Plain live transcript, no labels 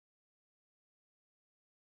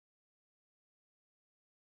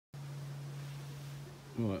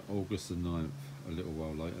Right, August the 9th, a little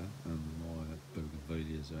while later, and my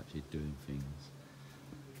Bougainvilleas are actually doing things.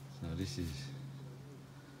 So this is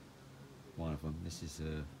one of them. This is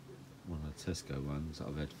one of the Tesco ones that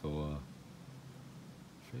I've had for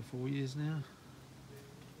 3 or 4 years now.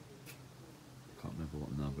 Can't remember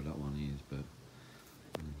what number that one is, but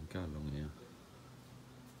go along here.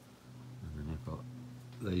 And then I've got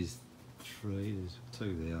these 3, there's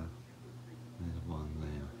 2 there, and there's 1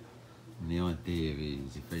 there. And the idea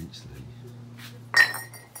is eventually,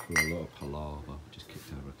 for a lot of palaver, just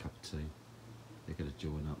kicked over a cup of tea, they're going to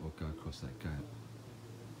join up or go across that gap.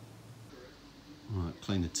 Right,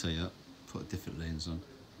 clean the tea up, put a different lens on.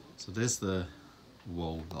 So there's the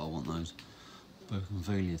wall that I want those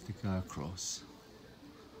Bougainvillea to go across.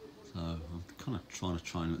 So I'm kind of trying to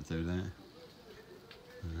train them to do that.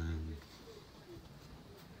 And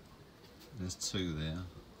there's 2 there.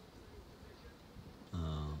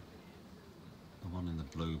 The one in the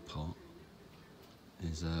blue pot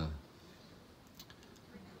is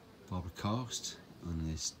Barbara Karst,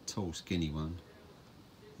 and this tall skinny one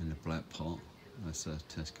in the black pot, that's a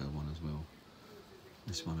Tesco one as well.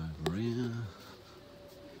 This one over here,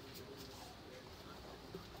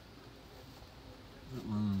 that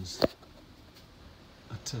one's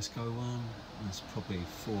a Tesco one, that's probably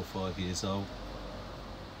 4 or 5 years old.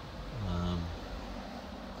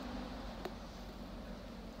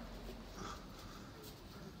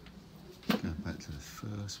 Go back to the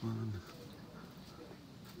first one.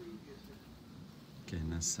 Again,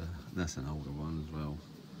 that's an older one as well.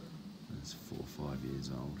 That's 4 or 5 years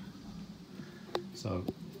old. So,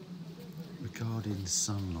 regarding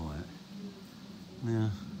sunlight,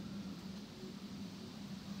 now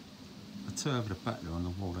the 2 over the back there on the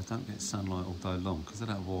wall, they don't get sunlight all day long because of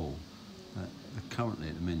that wall. Currently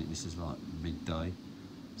at the minute, this is like midday,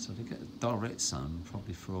 so they get direct sun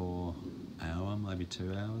probably for an hour, maybe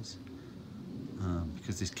 2 hours,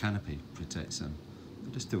 because this canopy protects them.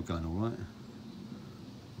 But they're still going all right.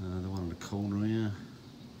 The one in the corner here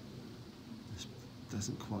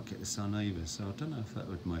doesn't quite get the sun either, so I don't know if that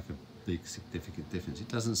would make a big significant difference. It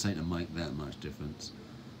doesn't seem to make that much difference,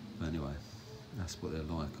 but anyway, that's what they're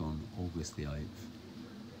like on August the 8th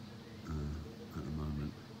at the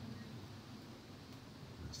moment.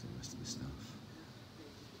 That's the rest of the stuff.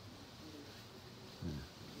 Yeah,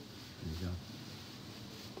 there you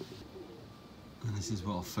go. And this is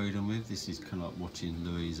what I feed them with. This is kind of like watching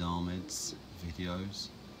Louise Ahmed's videos,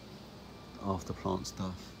 after plant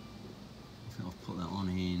stuff. I think I've put that on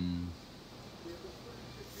in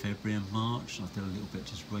February and March. I did a little bit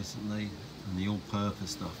just recently, and the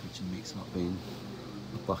all-purpose stuff, which you mix up in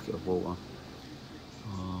a bucket of water.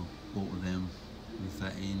 I'll water them with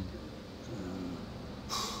that in.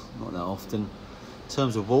 Not that often. In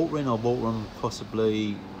terms of watering, I water them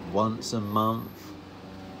possibly once a month.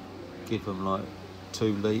 Give them like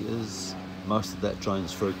 2 litres. Most of that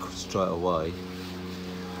drains through straight away.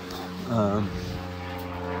 But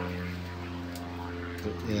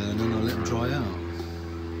yeah, and then I let them dry out.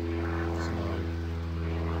 So,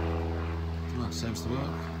 well, seems to work.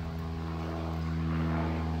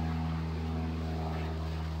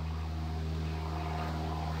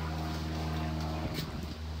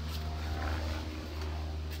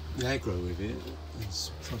 The aggro with it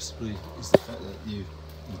is possibly the fact that you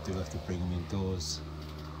do have to bring them indoors.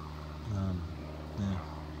 Yeah.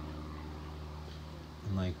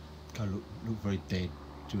 And they go look very dead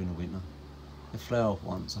during the winter. They flower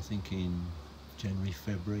once, I think in January,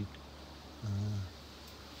 February,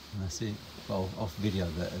 and that's it. But I'll video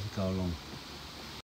that as I go along.